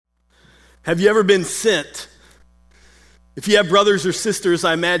Have you ever been sent? If you have brothers or sisters,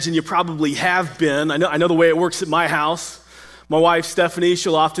 I imagine you probably have been. I know the way it works at my house. My wife, Stephanie,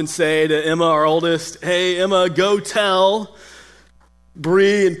 she'll often say to Emma, our oldest, "Hey, Emma, go tell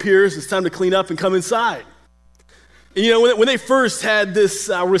Bree and Pierce it's time to clean up and come inside." And you know, when they first had this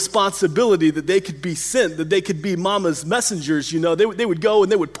responsibility that they could be sent, that they could be mama's messengers, you know, they would go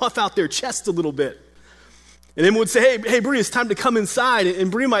and they would puff out their chest a little bit. And Emma would say, hey, Bree, it's time to come inside.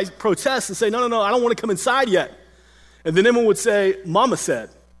 And Bree might protest and say, no, I don't want to come inside yet. And then Emma would say, Mama said.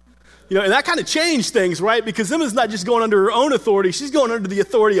 You know, and that kind of changed things, right? Because Emma's not just going under her own authority, she's going under the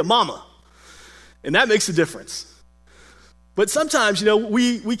authority of Mama. And that makes a difference. But sometimes, you know,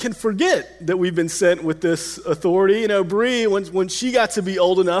 we can forget that we've been sent with this authority. You know, Bree, when she got to be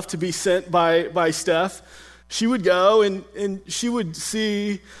old enough to be sent by Steph, she would go and she would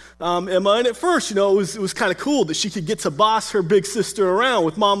see Emma, and at first, you know, it was kind of cool that she could get to boss her big sister around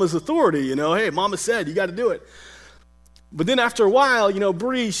with Mama's authority. You know, hey, Mama said, you got to do it. But then after a while, you know,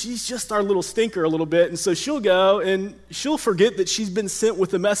 Bree, she's just our little stinker a little bit, and so she'll go and she'll forget that she's been sent with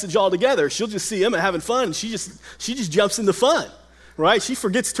the message altogether. She'll just see Emma having fun, and she just jumps into fun, right? She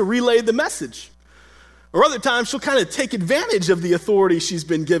forgets to relay the message. Or other times, she'll kind of take advantage of the authority she's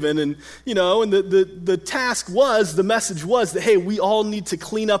been given. And, you know, and the task was, the message was that, hey, we all need to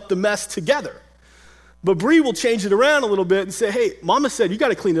clean up the mess together. But Bree will change it around a little bit and say, hey, Mama said you got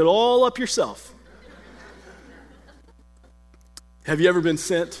to clean it all up yourself. Have you ever been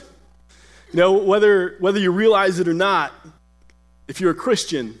sent? You know, whether you realize it or not, if you're a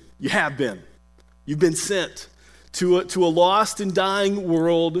Christian, you have been. You've been sent to a lost and dying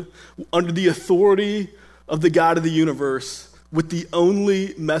world under the authority of the God of the universe with the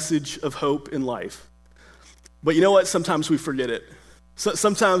only message of hope in life. But you know what? Sometimes we forget it.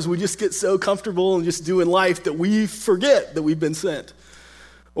 Sometimes we just get so comfortable and just doing life that we forget that we've been sent.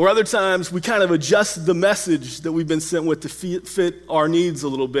 Or other times we kind of adjust the message that we've been sent with to fit our needs a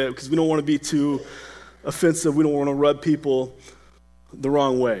little bit because we don't want to be too offensive. We don't want to rub people the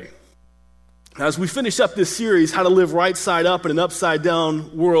wrong way. As we finish up this series, How to Live Right Side Up in an Upside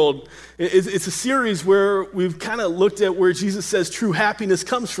Down World, it's a series where we've kind of looked at where Jesus says true happiness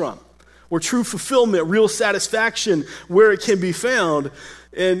comes from, where true fulfillment, real satisfaction, where it can be found.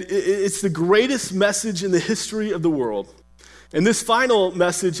 And it's the greatest message in the history of the world. And this final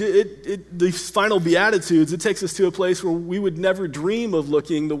message, these final Beatitudes, it takes us to a place where we would never dream of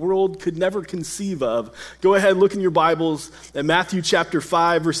looking, the world could never conceive of. Go ahead, look in your Bibles at Matthew chapter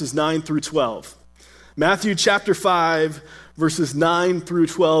 5, verses 9 through 12. Matthew chapter 5, verses 9 through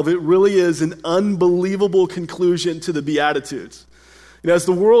 12. It really is an unbelievable conclusion to the Beatitudes. You know, as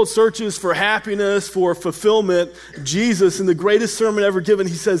the world searches for happiness, for fulfillment, Jesus, in the greatest sermon ever given,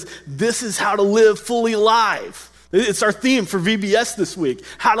 he says, this is how to live fully alive. It's our theme for VBS this week,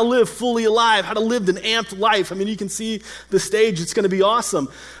 how to live fully alive, how to live an amped life. I mean, you can see the stage, it's going to be awesome.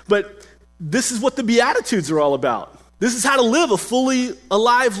 But this is what the Beatitudes are all about. This is how to live a fully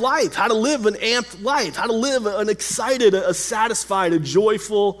alive life, how to live an amped life, how to live an excited, a satisfied, a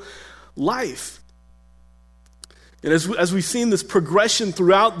joyful life. And as we've seen this progression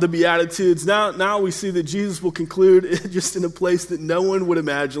throughout the Beatitudes, now we see that Jesus will conclude just in a place that no one would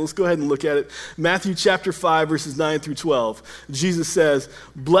imagine. Let's go ahead and look at it. Matthew chapter 5, verses 9 through 12. Jesus says,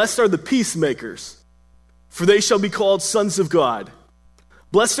 "Blessed are the peacemakers, for they shall be called sons of God.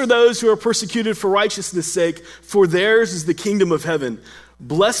 Blessed are those who are persecuted for righteousness' sake, for theirs is the kingdom of heaven.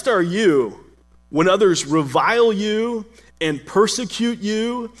 Blessed are you when others revile you and persecute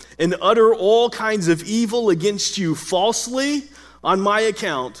you and utter all kinds of evil against you falsely on my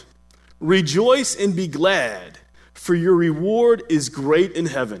account. Rejoice and be glad, for your reward is great in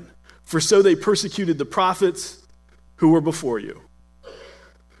heaven. For so they persecuted the prophets who were before you."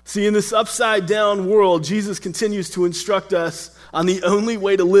 See, in this upside down world, Jesus continues to instruct us on the only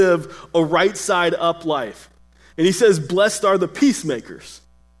way to live a right side up life. And he says, blessed are the peacemakers.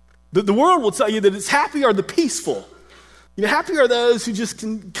 The world will tell you that it's happy are the peaceful. You know, happy are those who just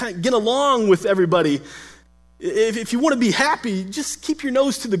can kind of get along with everybody. If you want to be happy, just keep your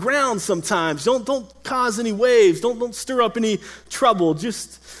nose to the ground sometimes. Don't cause any waves. Don't stir up any trouble.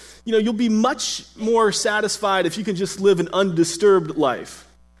 Just, you know, you'll be much more satisfied if you can just live an undisturbed life.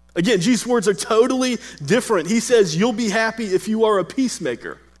 Again, Jesus' words are totally different. He says you'll be happy if you are a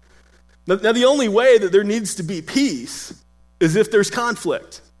peacemaker. Now, the only way that there needs to be peace is if there's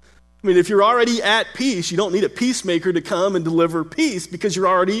conflict. I mean, if you're already at peace, you don't need a peacemaker to come and deliver peace because you're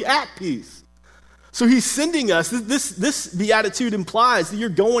already at peace. So he's sending us, this beatitude implies that you're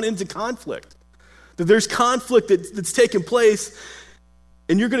going into conflict, that there's conflict that's taking place,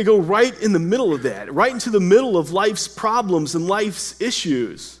 and you're going to go right in the middle of that, right into the middle of life's problems and life's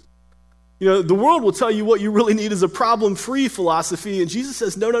issues. The world will tell you what you really need is a problem-free philosophy, and Jesus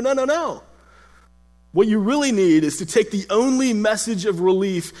says, no, no, no, no, no. What you really need is to take the only message of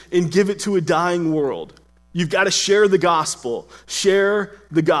relief and give it to a dying world. You've got to share the gospel. Share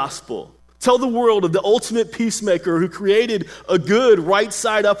the gospel. Tell the world of the ultimate peacemaker who created a good,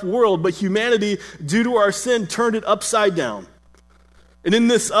 right-side-up world, but humanity, due to our sin, turned it upside down. And in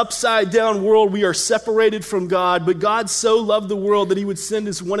this upside-down world, we are separated from God, but God so loved the world that he would send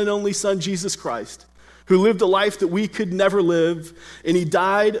his one and only Son, Jesus Christ, who lived a life that we could never live, and he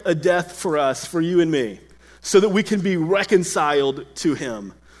died a death for us, for you and me, so that we can be reconciled to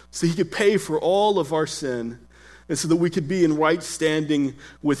him, so he could pay for all of our sin, and so that we could be in right standing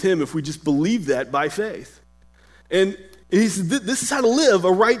with him if we just believe that by faith. And he said, this is how to live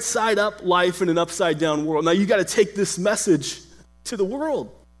a right-side-up life in an upside-down world. Now, you got to take this message to the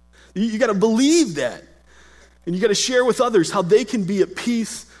world. You got to believe that. And you got to share with others how they can be at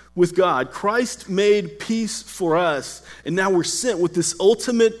peace with God. Christ made peace for us, and now we're sent with this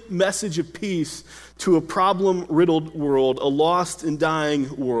ultimate message of peace to a problem-riddled world, a lost and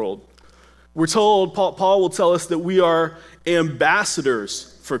dying world. We're told, Paul will tell us that we are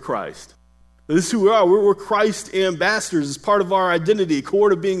ambassadors for Christ. This is who we are. We're Christ ambassadors. It's part of our identity, core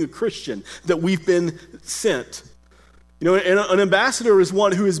to being a Christian, that we've been sent. And an ambassador is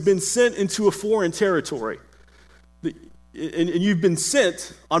one who has been sent into a foreign territory. And you've been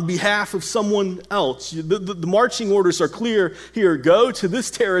sent on behalf of someone else. The marching orders are clear here. Go to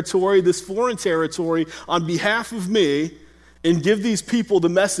this territory, this foreign territory, on behalf of me, and give these people the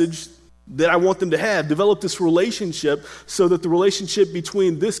message that I want them to have. Develop this relationship so that the relationship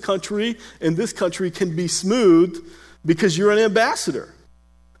between this country and this country can be smooth because you're an ambassador.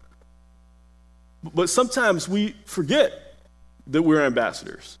 But sometimes we forget that we're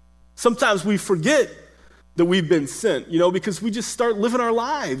ambassadors. Sometimes we forget that we've been sent, because we just start living our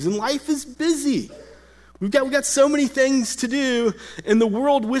lives, and life is busy. We got so many things to do, and the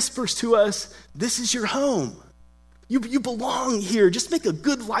world whispers to us, this is your home. You belong here. Just make a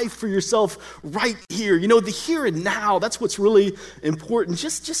good life for yourself right here. The here and now, that's what's really important.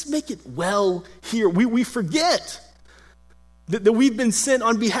 Just make it well here. We forget that we've been sent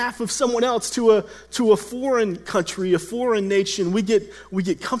on behalf of someone else to a foreign country, a foreign nation. We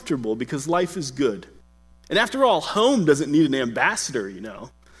get comfortable because life is good. And after all, home doesn't need an ambassador,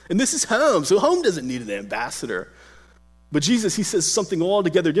 And this is home, so home doesn't need an ambassador. But Jesus, he says something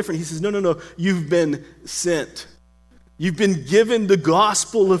altogether different. He says, no, you've been sent. You've been given the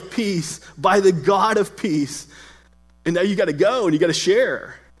gospel of peace by the God of peace. And now you got to go and you got to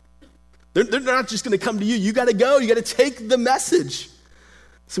share. They're not just going to come to you. You got to go. You got to take the message.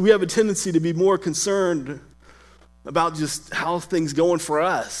 So we have a tendency to be more concerned about just how things going for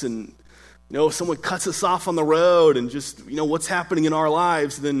us. And, if someone cuts us off on the road and just, what's happening in our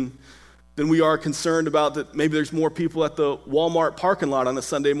lives, then we are concerned about that maybe there's more people at the Walmart parking lot on a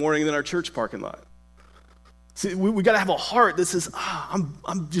Sunday morning than our church parking lot. See, we got to have a heart that says,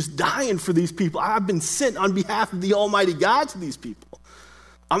 I'm just dying for these people. I've been sent on behalf of the Almighty God to these people.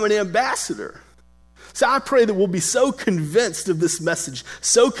 I'm an ambassador. So I pray that we'll be so convinced of this message,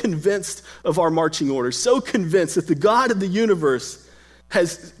 so convinced of our marching orders, so convinced that the God of the universe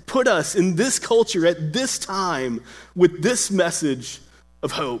has put us in this culture at this time with this message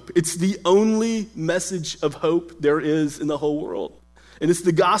of hope. It's the only message of hope there is in the whole world. And it's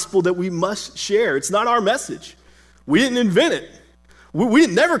the gospel that we must share. It's not our message. We didn't invent it. We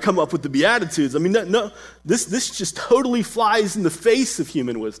didn't never come up with the Beatitudes. This just totally flies in the face of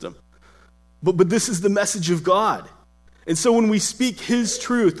human wisdom. But this is the message of God. And so when we speak his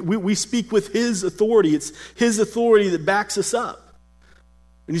truth, we speak with his authority. It's his authority that backs us up.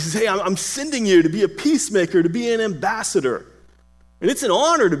 And he says, hey, I'm sending you to be a peacemaker, to be an ambassador. And it's an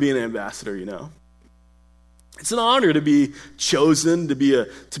honor to be an ambassador, It's an honor to be chosen to be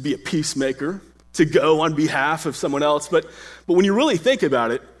a peacemaker, to go on behalf of someone else. But when you really think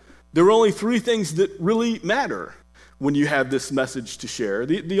about it, there are only three things that really matter when you have this message to share.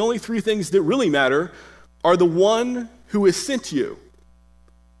 The only three things that really matter are the one who has sent you,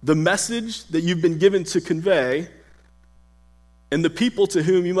 the message that you've been given to convey, and the people to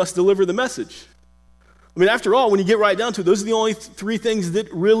whom you must deliver the message. After all, when you get right down to it, those are the only three things that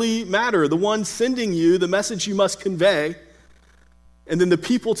really matter. The one sending you, the message you must convey, and then the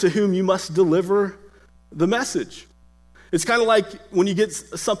people to whom you must deliver the message. It's kind of like when you get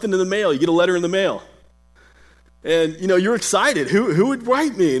something in the mail, you get a letter in the mail. And, you're excited. Who would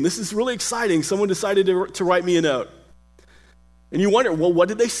write me? And this is really exciting. Someone decided to write me a note. And you wonder, well, what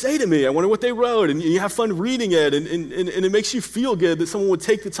did they say to me? I wonder what they wrote. And you have fun reading it, and it makes you feel good that someone would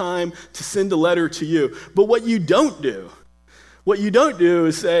take the time to send a letter to you. But what you don't do, What you don't do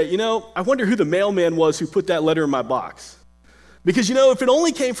is say, I wonder who the mailman was who put that letter in my box. Because, if it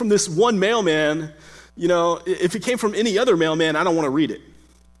only came from this one mailman, if it came from any other mailman, I don't want to read it.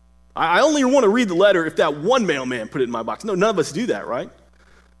 I only want to read the letter if that one mailman put it in my box. No, none of us do that, right?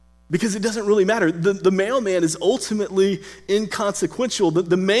 Because it doesn't really matter. The mailman is ultimately inconsequential.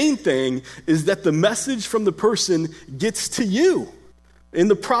 The main thing is that the message from the person gets to you in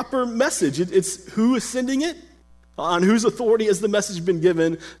the proper message. It's who is sending it, on whose authority has the message been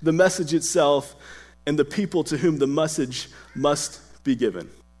given, the message itself, and the people to whom the message must be given.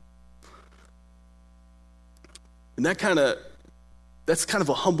 And that's kind of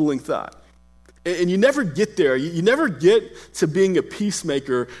a humbling thought. And you never get there. You never get to being a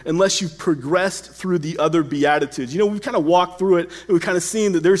peacemaker unless you've progressed through the other Beatitudes. We've kind of walked through it, and we've kind of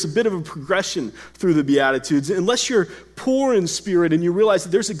seen that there's a bit of a progression through the Beatitudes. Unless you're poor in spirit and you realize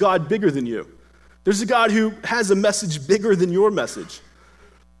that there's a God bigger than you. There's a God who has a message bigger than your message.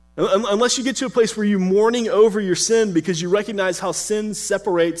 Unless you get to a place where you're mourning over your sin because you recognize how sin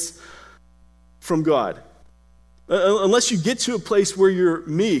separates from God. Unless you get to a place where you're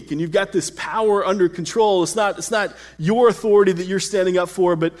meek and you've got this power under control. It's not your authority that you're standing up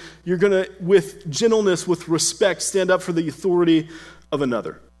for, but you're going to, with gentleness, with respect, stand up for the authority of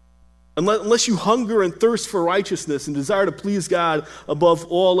another. Unless you hunger and thirst for righteousness and desire to please God above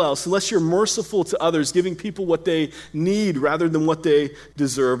all else, unless you're merciful to others, giving people what they need rather than what they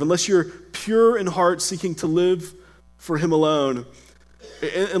deserve, unless you're pure in heart, seeking to live for Him alone,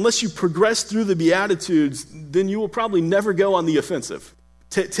 unless you progress through the Beatitudes, then you will probably never go on the offensive,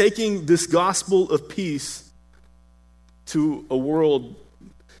 taking this gospel of peace to a world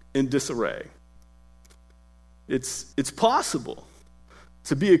in disarray. It's possible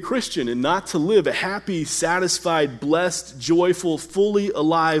to be a Christian and not to live a happy, satisfied, blessed, joyful, fully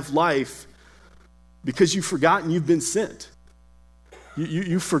alive life because you've forgotten you've been sent.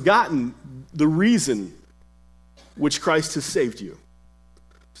 You've forgotten the reason which Christ has saved you.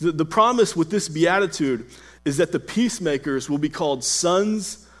 So the promise with this beatitude is that the peacemakers will be called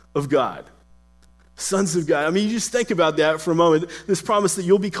sons of God. Sons of God. I mean, you just think about that for a moment. This promise that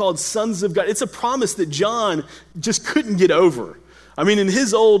you'll be called sons of God. It's a promise that John just couldn't get over. I mean, in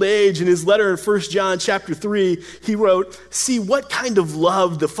his old age, in his letter in 1 John chapter 3, he wrote, "See what kind of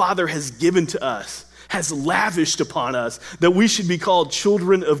love the Father has given to us, has lavished upon us, that we should be called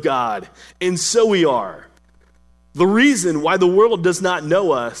children of God. And so we are. The reason why the world does not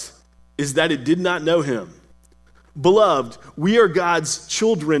know us is that it did not know him. Beloved, we are God's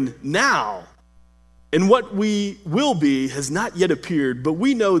children now, and what we will be has not yet appeared, but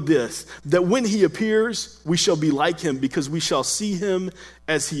we know this, that when he appears, we shall be like him, because we shall see him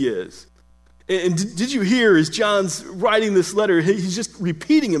as he is." And did you hear, as John's writing this letter, he's just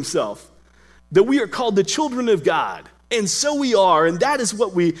repeating himself, that we are called the children of God. And so we are, and that is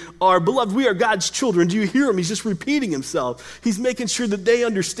what we are. Beloved, we are God's children. Do you hear him? He's just repeating himself. He's making sure that they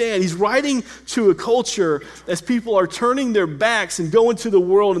understand. He's writing to a culture as people are turning their backs and going to the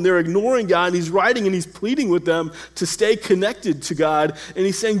world, and they're ignoring God. And he's writing and he's pleading with them to stay connected to God. And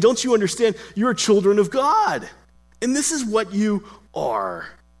he's saying, don't you understand? You're children of God. And this is what you are.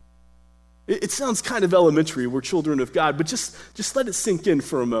 It sounds kind of elementary. We're children of God, but just let it sink in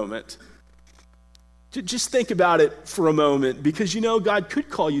for a moment. Just think about it for a moment, because God could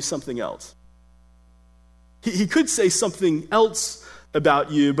call you something else. He could say something else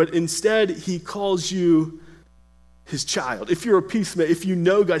about you, but instead he calls you his child. If you're a peacemaker, if you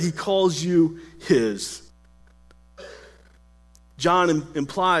know God, he calls you his. John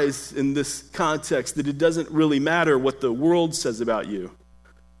implies in this context that it doesn't really matter what the world says about you.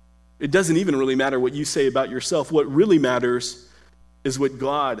 It doesn't even really matter what you say about yourself. What really matters is what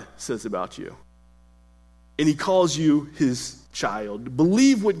God says about you. And he calls you his child.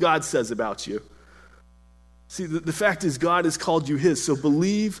 Believe what God says about you. See, the fact is God has called you his, so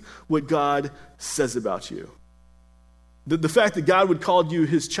believe what God says about you. The fact that God would call you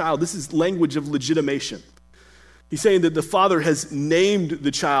his child, this is language of legitimation. He's saying that the Father has named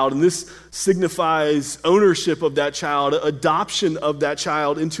the child, and this signifies ownership of that child, adoption of that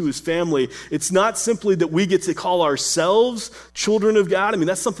child into his family. It's not simply that we get to call ourselves children of God. I mean,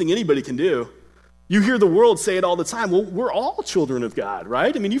 that's something anybody can do. You hear the world say it all the time. Well, we're all children of God,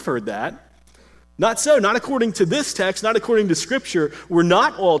 right? I mean, you've heard that. Not so. Not according to this text, not according to Scripture. We're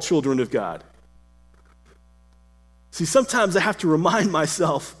not all children of God. See, sometimes I have to remind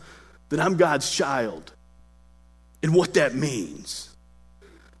myself that I'm God's child and what that means.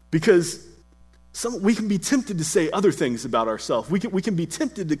 Because we can be tempted to say other things about ourselves. We can be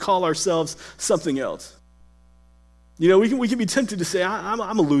tempted to call ourselves something else. We can be tempted to say, I'm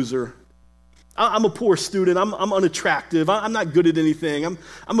a loser. I'm a poor student. I'm unattractive. I'm not good at anything.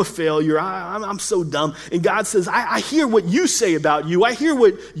 I'm a failure. I'm so dumb. And God says, I hear what you say about you. I hear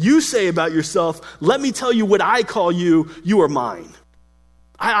what you say about yourself. Let me tell you what I call you. You are mine.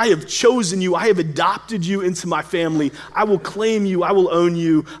 I have chosen you. I have adopted you into my family. I will claim you. I will own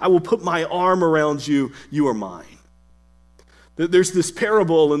you. I will put my arm around you. You are mine. There's this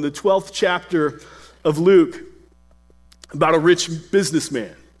parable in the 12th chapter of Luke about a rich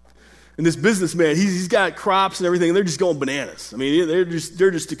businessman. And this businessman, he's got crops and everything, and they're just going bananas. I mean, they're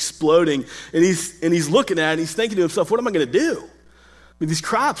just exploding. And he's looking at it, and he's thinking to himself, what am I going to do? I mean, these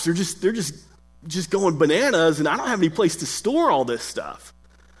crops, they're just going bananas, and I don't have any place to store all this stuff.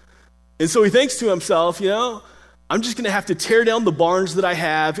 And so he thinks to himself, I'm just going to have to tear down the barns that I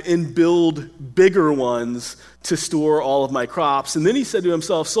have and build bigger ones to store all of my crops. And then he said to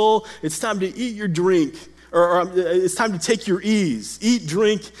himself, soul, it's time to eat your drink, or it's time to take your ease. Eat,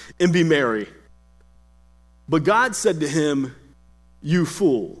 drink, and be merry. But God said to him, you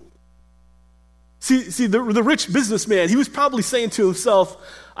fool. See, the rich businessman, he was probably saying to himself,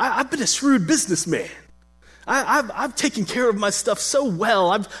 I've been a shrewd businessman. I've taken care of my stuff so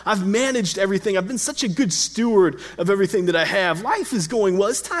well. I've managed everything. I've been such a good steward of everything that I have. Life is going well.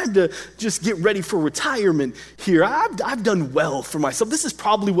 It's time to just get ready for retirement here. I've done well for myself. This is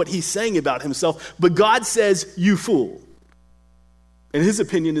probably what he's saying about himself. But God says, you fool. And his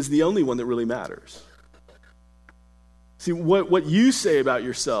opinion is the only one that really matters. See, what you say about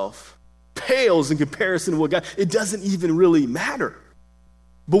yourself pales in comparison to what God, it doesn't even really matter.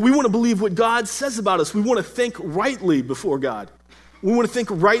 But we want to believe what God says about us. We want to think rightly before God. We want to think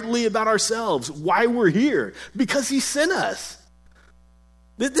rightly about ourselves, why we're here, because he sent us.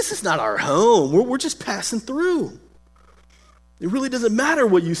 This is not our home. We're just passing through. It really doesn't matter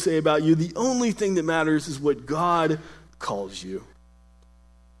what you say about you. The only thing that matters is what God calls you.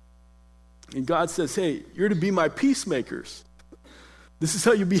 And God says, hey, you're to be my peacemakers. This is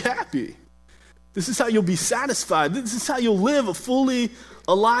how you'll be happy. This is how you'll be satisfied. This is how you'll live a fully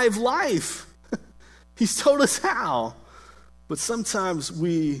alive life. He's told us how. But sometimes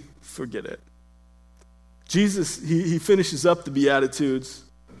we forget it. Jesus, he finishes up the Beatitudes.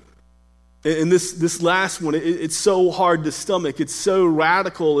 And this last one, it's so hard to stomach. It's so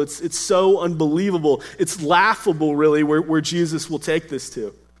radical. It's so unbelievable. It's laughable, really, where Jesus will take this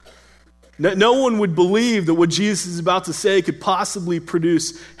to. No one would believe that what Jesus is about to say could possibly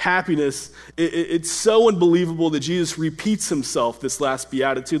produce happiness. It's so unbelievable that Jesus repeats himself this last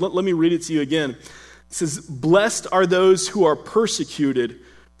beatitude. Let me read it to you again. It says, blessed are those who are persecuted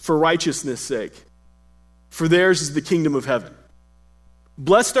for righteousness' sake, for theirs is the kingdom of heaven.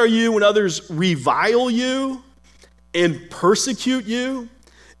 Blessed are you when others revile you and persecute you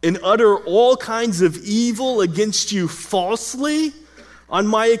and utter all kinds of evil against you falsely on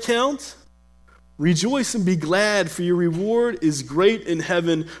my account. Rejoice and be glad, for your reward is great in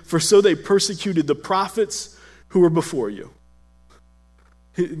heaven, for so they persecuted the prophets who were before you.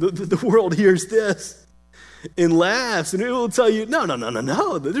 The world hears this and laughs, and it will tell you,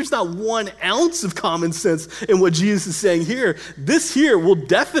 no. There's not 1 ounce of common sense in what Jesus is saying here. This here will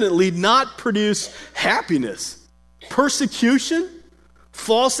definitely not produce happiness. Persecution,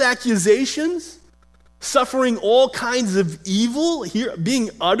 false accusations, suffering all kinds of evil, here, being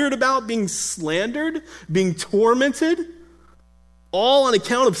uttered about, being slandered, being tormented, all on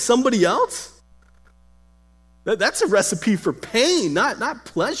account of somebody else? That's a recipe for pain, not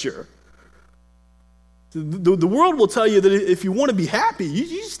pleasure. The world will tell you that if you want to be happy, you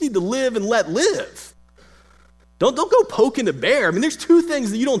just need to live and let live. Don't go poking a bear. I mean, there's 2 things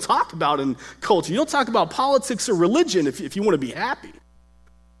that you don't talk about in culture. You don't talk about politics or religion if you want to be happy.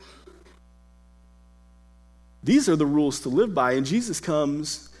 These are the rules to live by. And Jesus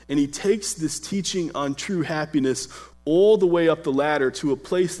comes and he takes this teaching on true happiness all the way up the ladder to a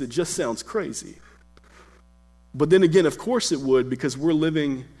place that just sounds crazy. But then again, of course it would, because we're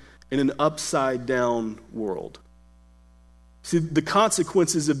living in an upside down world. See, the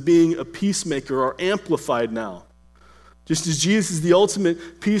consequences of being a peacemaker are amplified now. Just as Jesus is the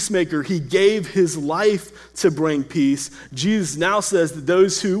ultimate peacemaker, he gave his life to bring peace. Jesus now says that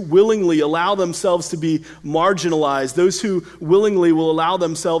those who willingly allow themselves to be marginalized, those who willingly will allow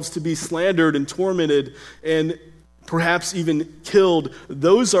themselves to be slandered and tormented and perhaps even killed,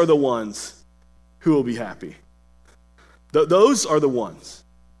 those are the ones who will be happy. Those are the ones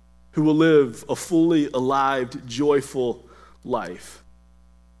who will live a fully alive, joyful life.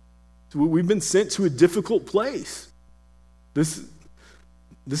 We've been sent to a difficult place. This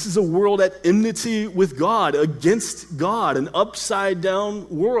is a world at enmity with God, against God, an upside-down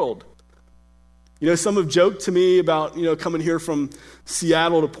world. Some have joked to me about, coming here from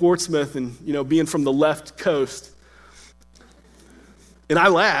Seattle to Portsmouth and, being from the left coast. And I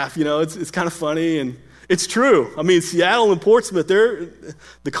laugh, it's kind of funny, and it's true. I mean, Seattle and Portsmouth,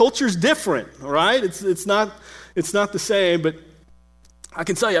 the culture's different, all right? It's not the same, but I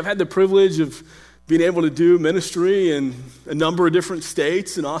can tell you, I've had the privilege of being able to do ministry in a number of different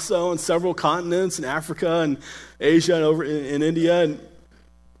states and also in several continents, in Africa and Asia and over in India.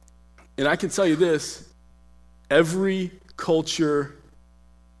 And I can tell you this, every culture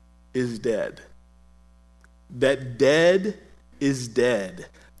is dead. That dead is dead.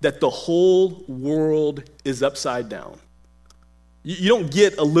 That the whole world is upside down. You don't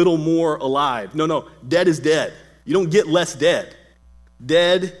get a little more alive. No, dead is dead. You don't get less dead.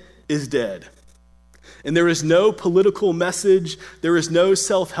 Dead is dead. And there is no political message, there is no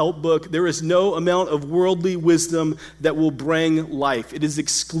self-help book, there is no amount of worldly wisdom that will bring life. It is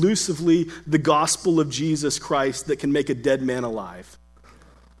exclusively the gospel of Jesus Christ that can make a dead man alive.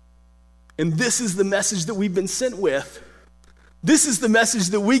 And this is the message that we've been sent with. This is the message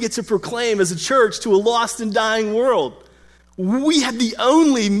that we get to proclaim as a church to a lost and dying world. We have the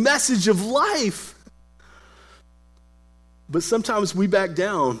only message of life. But sometimes we back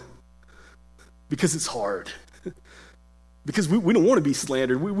down because it's hard. Because we don't want to be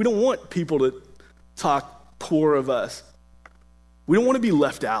slandered. We don't want people to talk poor of us. We don't want to be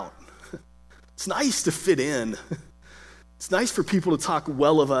left out. It's nice to fit in. It's nice for people to talk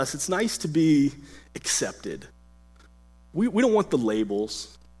well of us. It's nice to be accepted. We don't want the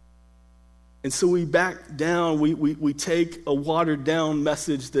labels. And so we back down. We take a watered down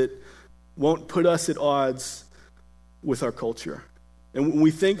message that won't put us at odds with our culture. And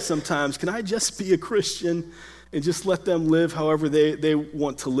we think sometimes, can I just be a Christian and just let them live however they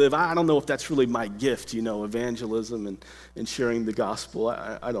want to live? I don't know if that's really my gift, evangelism and sharing the gospel.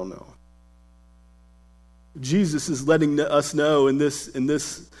 I don't know. Jesus is letting us know in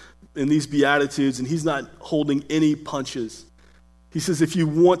these Beatitudes, and he's not holding any punches. He says, if you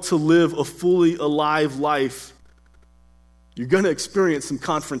want to live a fully alive life, you're going to experience some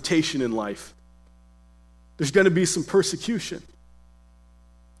confrontation in life. There's going to be some persecution.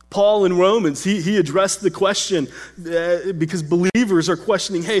 Paul in Romans, he addressed the question because believers are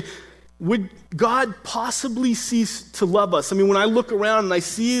questioning, hey, would God possibly cease to love us? I mean, when I look around and I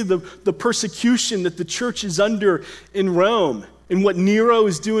see the persecution that the church is under in Rome and what Nero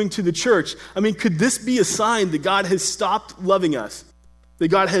is doing to the church, I mean, could this be a sign that God has stopped loving us? That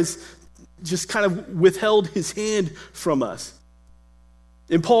God has just kind of withheld his hand from us?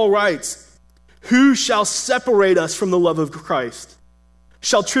 And Paul writes, who shall separate us from the love of Christ?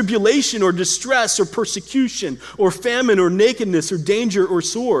 Shall tribulation or distress or persecution or famine or nakedness or danger or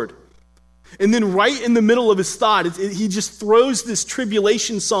sword? And then right in the middle of his thought, he just throws this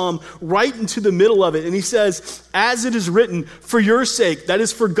tribulation psalm right into the middle of it. And he says, as it is written, for your sake, that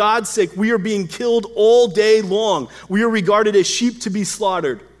is for God's sake, we are being killed all day long. We are regarded as sheep to be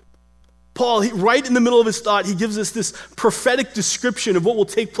slaughtered. Paul, right in the middle of his thought, he gives us this prophetic description of what will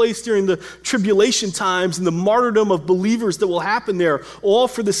take place during the tribulation times and the martyrdom of believers that will happen there, all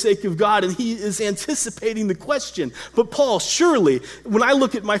for the sake of God. And he is anticipating the question. But Paul, surely, when I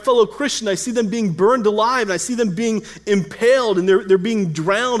look at my fellow Christian, I see them being burned alive, and I see them being impaled, and they're being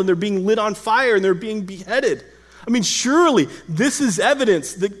drowned, and they're being lit on fire, and they're being beheaded. I mean, surely this is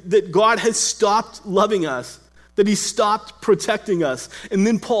evidence that God has stopped loving us, that he stopped protecting us. And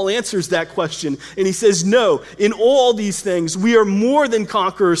then Paul answers that question, and he says, no, in all these things, we are more than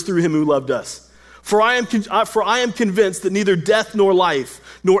conquerors through him who loved us. For I am convinced that neither death nor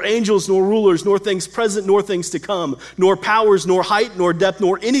life, nor angels nor rulers, nor things present nor things to come, nor powers, nor height, nor depth,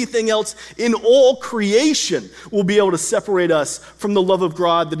 nor anything else in all creation will be able to separate us from the love of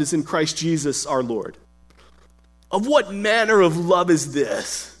God that is in Christ Jesus our Lord. Of what manner of love is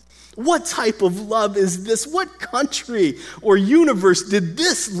this? What type of love is this? What country or universe did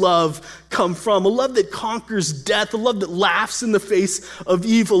this love come from? A love that conquers death, a love that laughs in the face of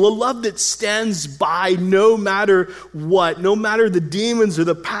evil, a love that stands by no matter what, no matter the demons or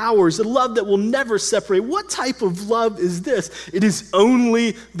the powers, a love that will never separate. What type of love is this? It is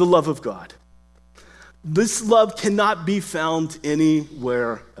only the love of God. This love cannot be found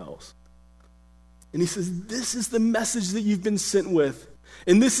anywhere else. And he says, this is the message that you've been sent with.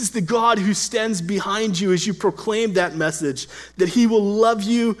 And this is the God who stands behind you as you proclaim that message, that he will love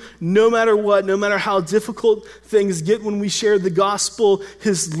you no matter what, no matter how difficult things get when we share the gospel.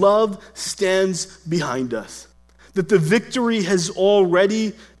 His love stands behind us, that the victory has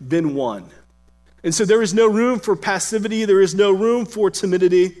already been won. And so there is no room for passivity. There is no room for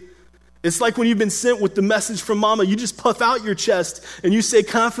timidity. It's like when you've been sent with the message from mama, you just puff out your chest and you say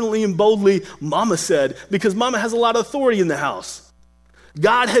confidently and boldly, "Mama said," because mama has a lot of authority in the house.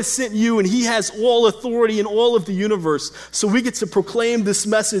 God has sent you and he has all authority in all of the universe. So we get to proclaim this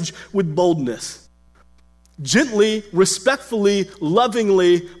message with boldness. Gently, respectfully,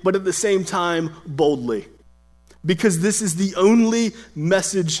 lovingly, but at the same time, boldly. Because this is the only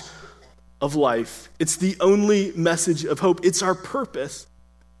message of life. It's the only message of hope. It's our purpose.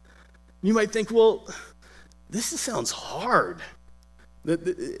 You might think, well, this sounds hard.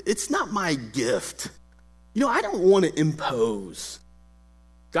 It's not my gift. I don't want to impose.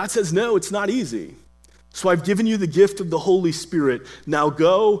 God says, no, it's not easy. So I've given you the gift of the Holy Spirit. Now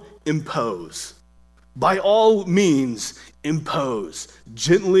go impose. By all means, impose.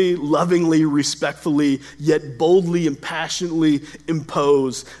 Gently, lovingly, respectfully, yet boldly and passionately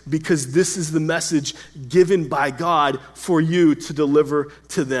impose, because this is the message given by God for you to deliver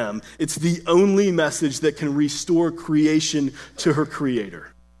to them. It's the only message that can restore creation to her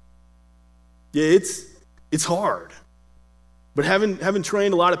creator. Yeah, it's hard. But having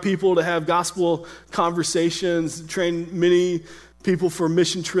trained a lot of people to have gospel conversations, trained many people for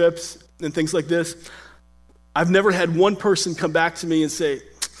mission trips and things like this, I've never had one person come back to me and say,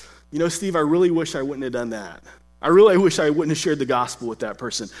 Steve, I really wish I wouldn't have done that. I really wish I wouldn't have shared the gospel with that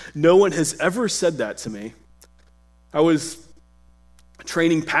person. No one has ever said that to me. I was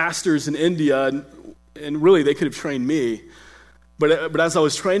training pastors in India, and really they could have trained me. But as I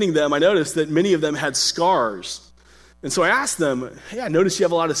was training them, I noticed that many of them had scars. And so I asked them, hey, I noticed you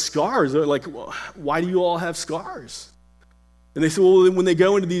have a lot of scars. They're like, well, why do you all have scars? And they said, well, when they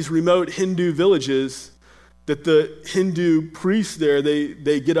go into these remote Hindu villages, that the Hindu priests there,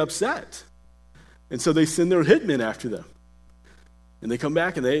 they get upset. And so they send their hitmen after them. And they come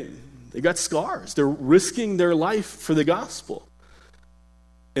back and they got scars. They're risking their life for the gospel.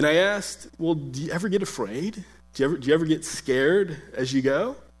 And I asked, well, do you ever get afraid? Do you ever get scared as you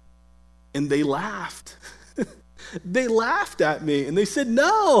go? And they laughed. They laughed at me and they said,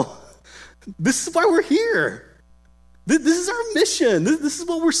 no, this is why we're here. This is our mission. This is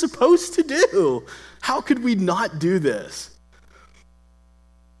what we're supposed to do. How could we not do this?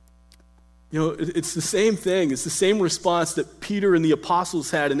 It's the same thing. It's the same response that Peter and the apostles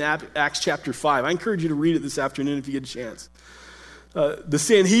had in Acts chapter 5. I encourage you to read it this afternoon if you get a chance. The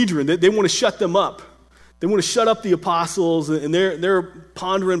Sanhedrin, they want to shut them up. They want to shut up the apostles, and they're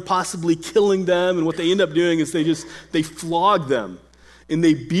pondering possibly killing them. And what they end up doing is they flog them, and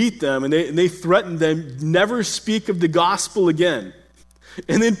they beat them, and they threaten them, never speak of the gospel again.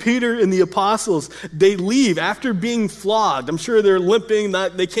 And then Peter and the apostles, they leave after being flogged. I'm sure they're limping,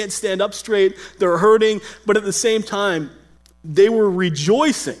 they can't stand up straight, they're hurting, but at the same time, they were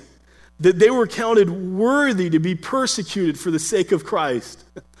rejoicing that they were counted worthy to be persecuted for the sake of Christ.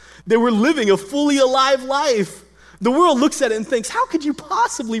 They were living a fully alive life. The world looks at it and thinks, how could you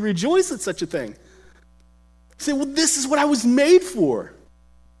possibly rejoice at such a thing? Say, well, this is what I was made for.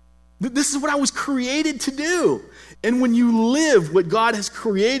 This is what I was created to do. And when you live what God has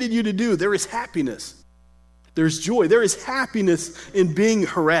created you to do, there is happiness. There's joy. There is happiness in being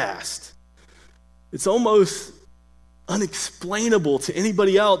harassed. It's almost unexplainable to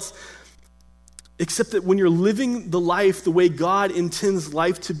anybody else, except that when you're living the life the way God intends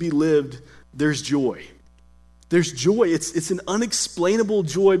life to be lived, there's joy. There's joy. It's an unexplainable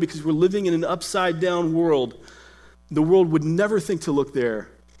joy because we're living in an upside-down world. The world would never think to look there.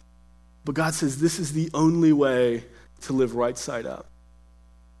 But God says this is the only way to live right side up.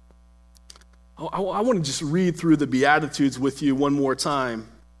 I want to just read through the Beatitudes with you one more time.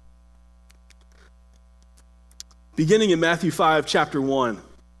 Beginning in Matthew 5, chapter 1.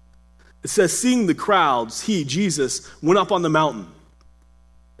 It says, seeing the crowds, he, Jesus, went up on the mountain.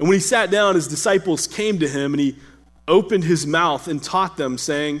 And when he sat down, his disciples came to him, and he opened his mouth and taught them,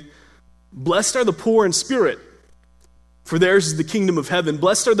 saying, blessed are the poor in spirit, for theirs is the kingdom of heaven.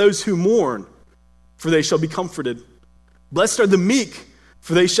 Blessed are those who mourn, for they shall be comforted. Blessed are the meek,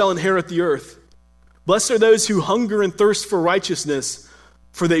 for they shall inherit the earth. Blessed are those who hunger and thirst for righteousness,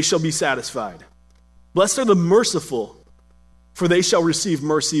 for they shall be satisfied. Blessed are the merciful, for they shall receive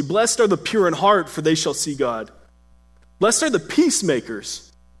mercy. Blessed are the pure in heart, for they shall see God. Blessed are the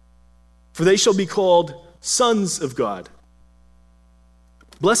peacemakers, for they shall be called sons of God.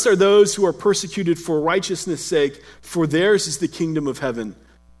 Blessed are those who are persecuted for righteousness' sake, for theirs is the kingdom of heaven.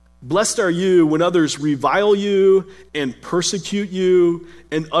 Blessed are you when others revile you and persecute you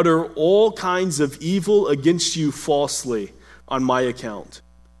and utter all kinds of evil against you falsely on my account.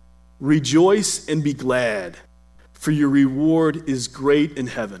 Rejoice and be glad, for your reward is great in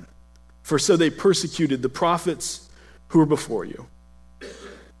heaven. For so they persecuted the prophets who were before you.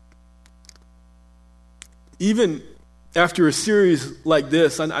 even after a series like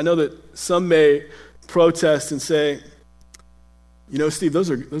this, I know that some may protest and say, Steve, those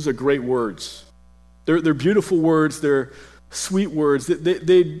are great words. They're beautiful words. They're sweet words.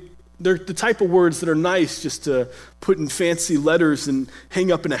 They're the type of words that are nice just to put in fancy letters and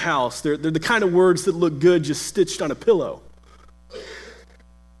hang up in a house. They're the kind of words that look good just stitched on a pillow.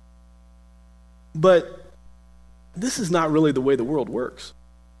 But this is not really the way the world works.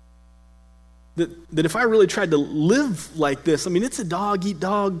 That if I really tried to live like this, it's a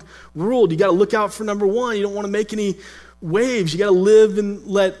dog-eat-dog world. You got to look out for number one. You don't want to make any waves. You got to live and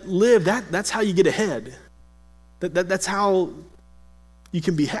let live. That's how you get ahead. That's how you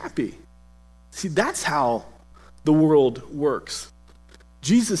can be happy. See, that's how the world works.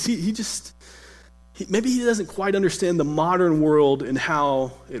 Jesus, maybe he doesn't quite understand the modern world and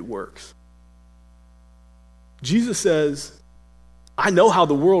how it works. Jesus says, I know how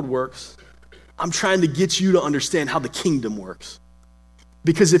the world works. I'm trying to get you to understand how the kingdom works.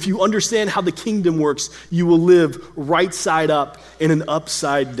 Because if you understand how the kingdom works, you will live right side up in an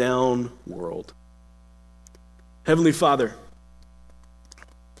upside down world. Heavenly Father,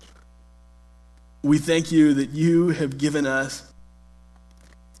 we thank you that you have given us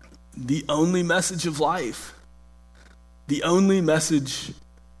the only message of life, the only message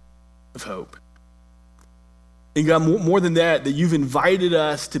of hope. And God, more than that you've invited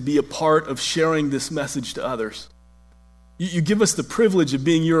us to be a part of sharing this message to others. You give us the privilege of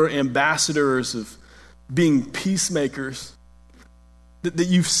being your ambassadors, of being peacemakers, that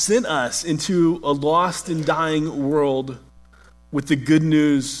you've sent us into a lost and dying world with the good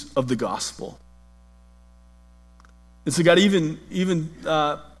news of the gospel. And so God, even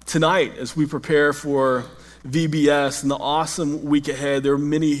tonight, as we prepare for VBS and the awesome week ahead, there are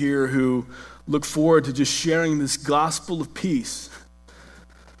many here who look forward to just sharing this gospel of peace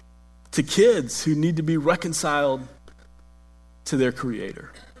to kids who need to be reconciled to their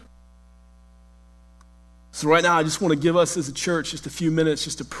Creator. So right now, I just want to give us as a church just a few minutes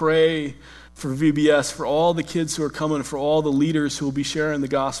just to pray for VBS, for all the kids who are coming, for all the leaders who will be sharing the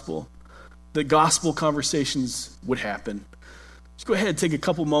gospel, that gospel conversations would happen. Just go ahead and take a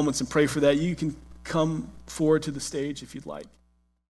couple moments and pray for that. You can come forward to the stage if you'd like.